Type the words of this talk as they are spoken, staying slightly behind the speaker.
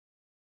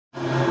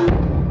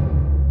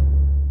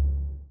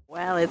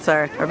it's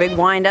our big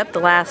wind-up, the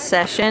last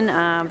session.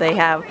 They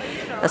have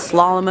a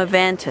slalom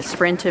event, a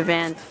sprint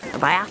event, a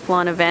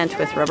biathlon event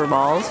with rubber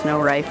balls,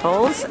 no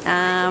rifles.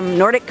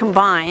 Nordic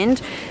combined,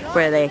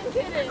 where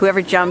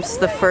whoever jumps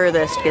the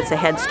furthest gets a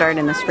head start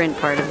in the sprint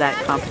part of that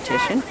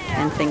competition,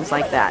 and things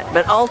like that.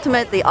 But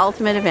the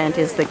ultimate event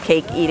is the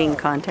cake eating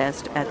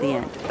contest at the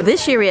end.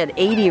 This year we had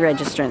 80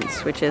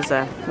 registrants, which is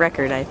a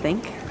record, I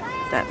think.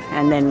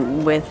 And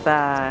then with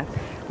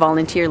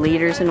volunteer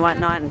leaders and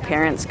whatnot, and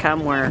parents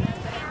come, we're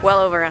well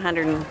over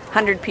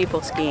 100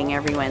 people skiing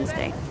every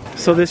Wednesday.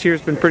 So this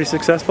year's been pretty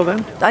successful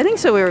then? I think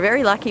so. We were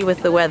very lucky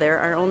with the weather.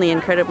 Our only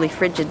incredibly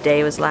frigid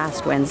day was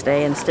last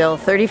Wednesday, and still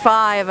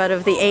 35 out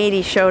of the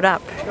 80 showed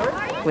up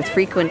with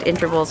frequent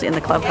intervals in the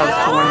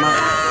clubhouse to warm up.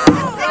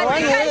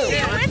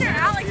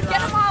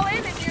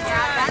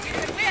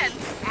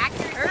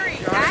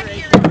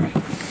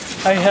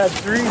 I had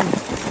dreams.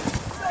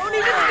 Don't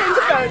even think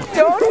about it.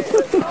 Don't.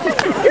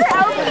 You're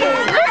out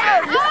there. You're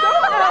out. You're so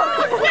out.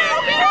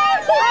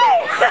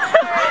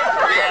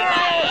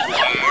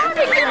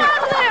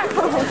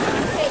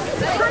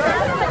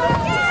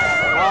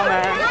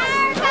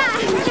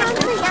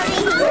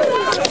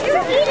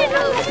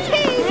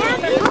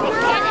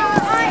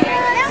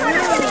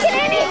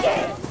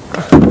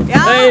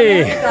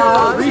 Hey!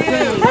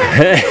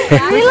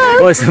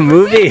 What's the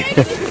movie?